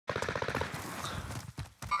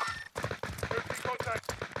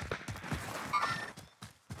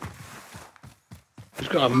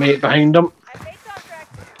got a mate behind him.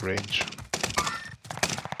 Range.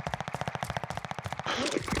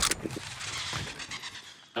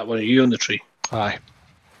 That one of you on the tree. Aye.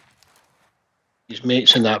 His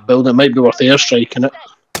mate's in that building. It might be worth airstriking it.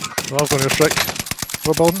 Well, I'm going to strike.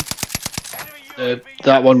 What building?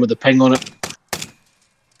 That one with the ping on it.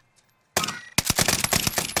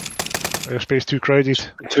 Airspace too crowded.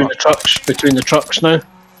 Between the trucks now.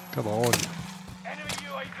 Come on.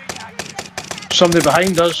 Somebody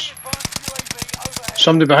behind us.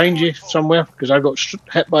 Somebody behind you somewhere, because I got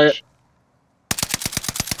hit by it.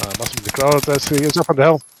 Must be the crowd. Let's see. It's up on the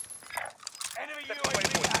hill.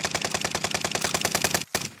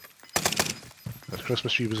 That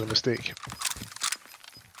Christmas tree was a mistake.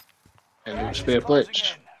 And no spare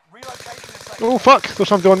plates. Oh fuck! There's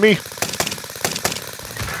something on me.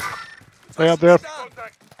 Way up there.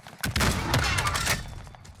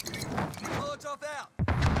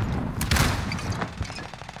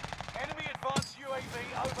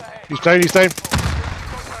 He's down, he's down.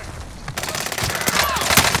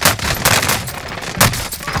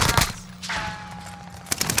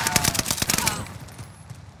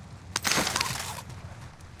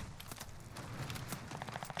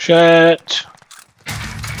 Shit.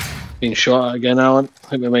 Being shot at again, Alan. I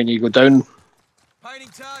think we might need to go down. Painting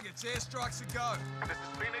targets, airstrikes a go. This is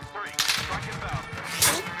Phoenix 3, strike inbound.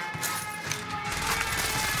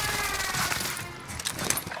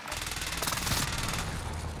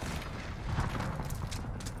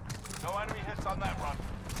 No enemy hits on that run.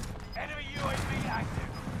 Enemy UAV active.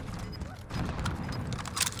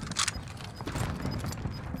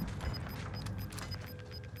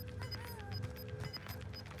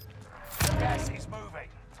 Gas is moving.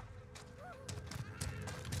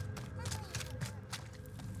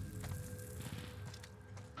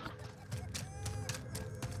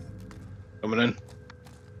 Coming in.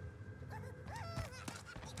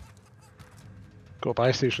 Got a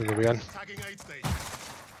buy station on the way in.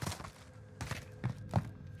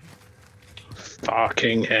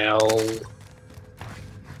 Fucking hell.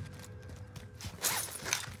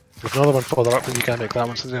 There's another one further up, but you can't make that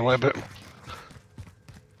one, so a little bit.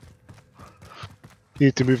 You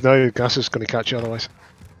need to move now, the gas is going to catch you otherwise.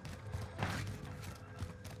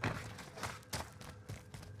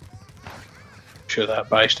 Sure that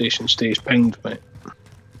buy station stays pinged, mate.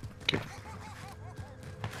 Okay.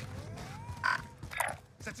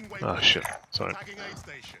 Oh shit, sorry.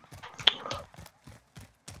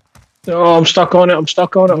 Oh, I'm stuck on it, I'm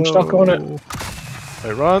stuck on it, I'm stuck on it.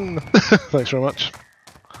 I run! Thanks very much.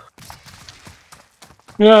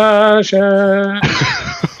 Yeah, shit.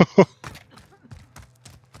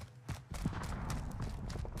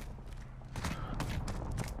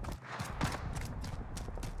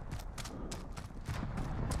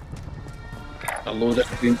 A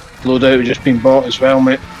loadout had just been bought as well,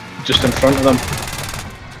 mate. Just in front of them.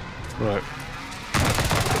 Right.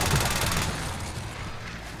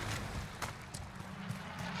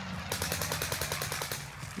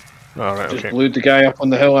 Alright, Just okay. blew the guy up on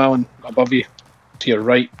the hill, Alan, above you, to your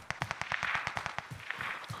right.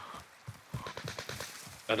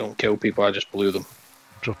 I don't kill people, I just blew them.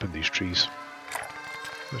 Drop in these trees.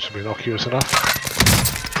 This should be innocuous enough.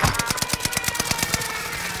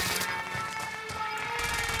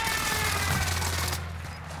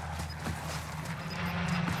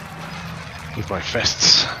 With my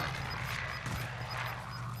fists.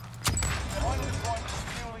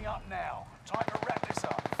 Fueling up now. Time to wrap this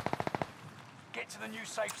up. Get to the new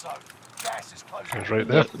safe zone. Gas is closing. It's right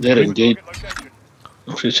there. They're engaged.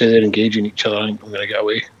 I should say they're engaging each other. I think I'm going to get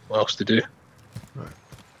away. What else to do? Right.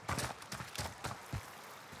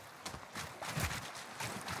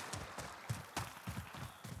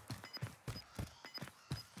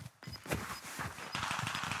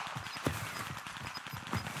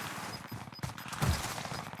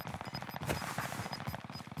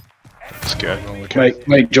 Let's get it on the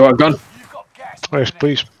Mike, do you want a gun? You've got gas. Yes,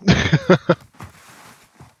 please.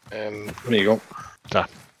 There you go. Ah.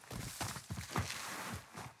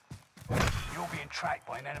 You're being tracked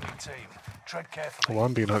by an enemy team. Tread carefully. Well,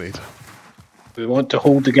 I'm being hunted. Do we want to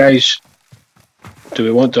hold the guys? Do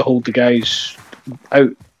we want to hold the guys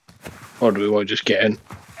out, or do we want to just get in?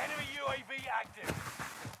 Enemy UAV active.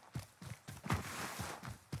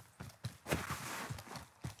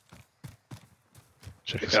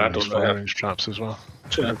 Check Yeah, I some of don't these know. fire range traps as well.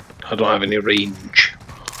 So I don't have any range.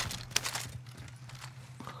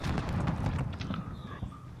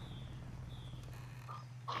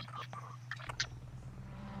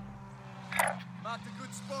 Marked a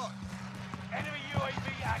good spot. Enemy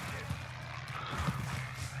UAV active.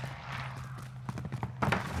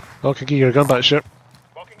 Oh, can give you a gun back, ship.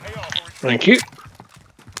 Locking AR for Thank you.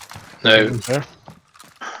 Now, There.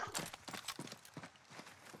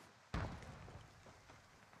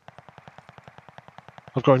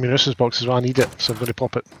 I've got a munitions box as well, I need it, so I'm going to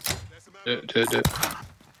pop it. do.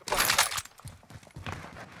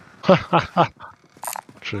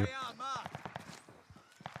 True.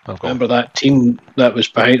 I've got Remember that team that was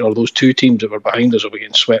behind, or those two teams that were behind us will be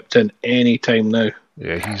getting swept in any time now.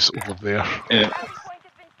 Yeah, he's over there. Yeah.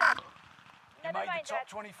 You made the top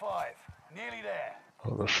 25. Nearly there.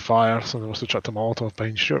 Oh, there's fire, so they must have chucked a Molotov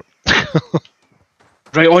behind Stuart.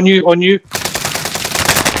 Right, on you.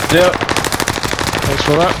 There. Thanks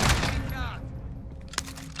for that.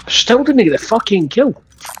 Still didn't get the fucking kill.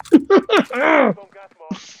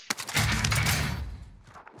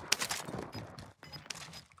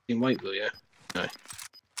 Team white though, yeah. No.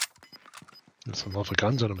 There's some lovely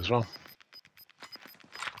guns on him as well.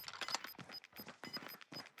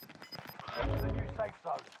 The new safe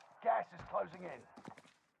zone. Gas is closing in.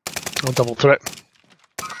 I'll double threat.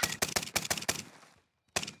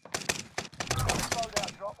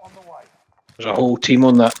 Loadout drop on the way. There's a whole team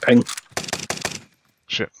on that ping.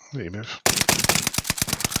 Shit, need to move.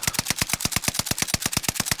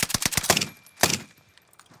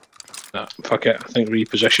 Nah, fuck it, I think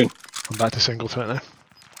reposition. I'm back to single threat now.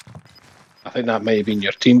 I think that might have been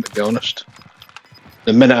your team, to be honest.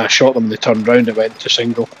 The minute I shot them, they turned round and went to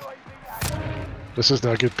single. This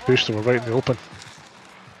isn't a good push, so we're right in the open.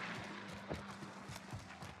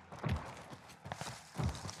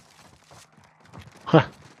 Huh.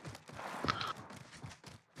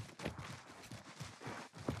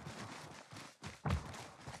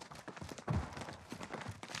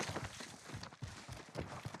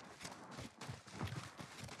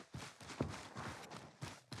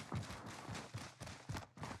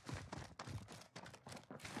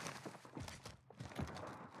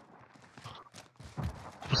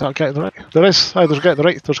 Was that a guy to the right? There is. Aye, there's a guy to the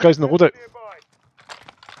right. There's guys in the loadout.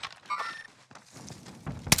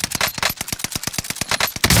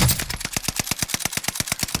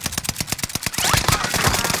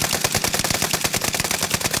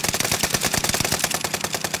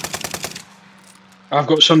 I've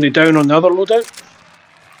got somebody down on the other loadout.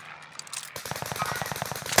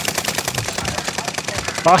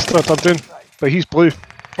 Bastard, I'm doing. But he's blue.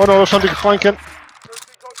 Oh no, there's somebody flanking.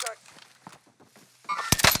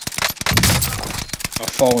 I've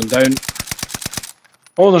fallen down.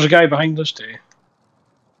 Oh, there's a guy behind us too.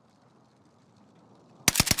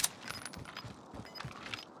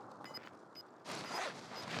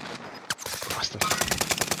 Bastard.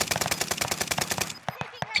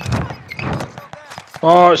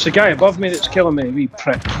 Oh, it's the guy above me that's killing me, wee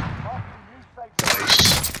prick.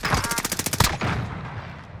 Nice.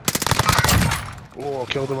 Oh,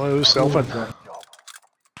 killed him out of self in.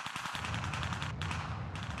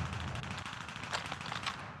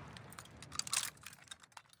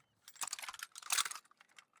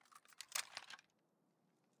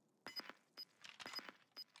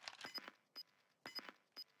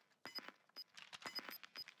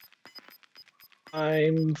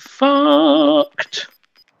 I'm fucked.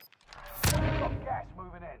 Got gas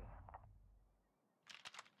moving in.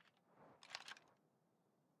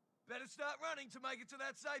 Better start running to make it to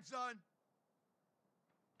that safe zone.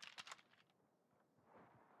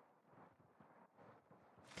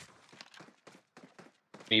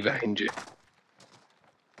 Me behind you.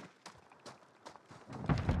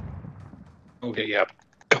 I'll get you a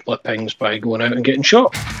couple of pings by going out and getting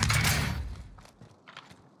shot.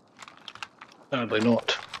 Sadly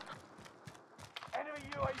not. Enemy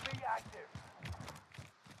UAV active.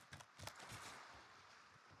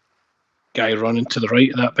 Guy running to the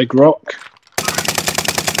right of that big rock.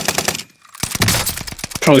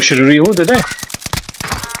 Probably should have reloaded, eh?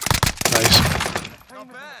 Nice. Team is in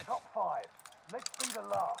the top 5. Let's be the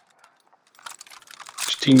last.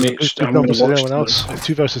 His teammates. Good I'm going numbers to to watch anyone else.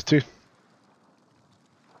 2 versus 2.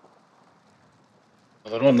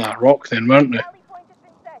 They're on that rock then, weren't they?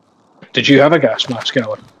 Did you have a gas mask,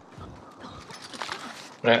 Alan?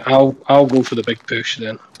 Right, I'll go for the big push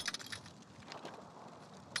then.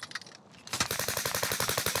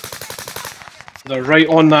 They're right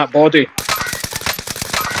on that body.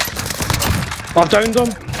 I've downed them.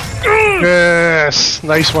 Yes!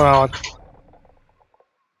 Nice one, Alan.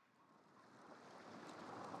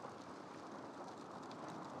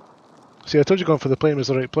 See, I told you going for the plane was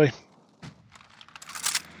the right play.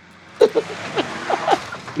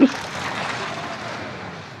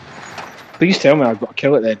 Please tell me I've got to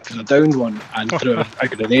kill it then, because I downed one and threw a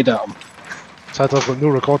grenade at him. Sadly, I've got no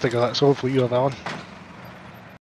recording of that, so hopefully you have, Alan.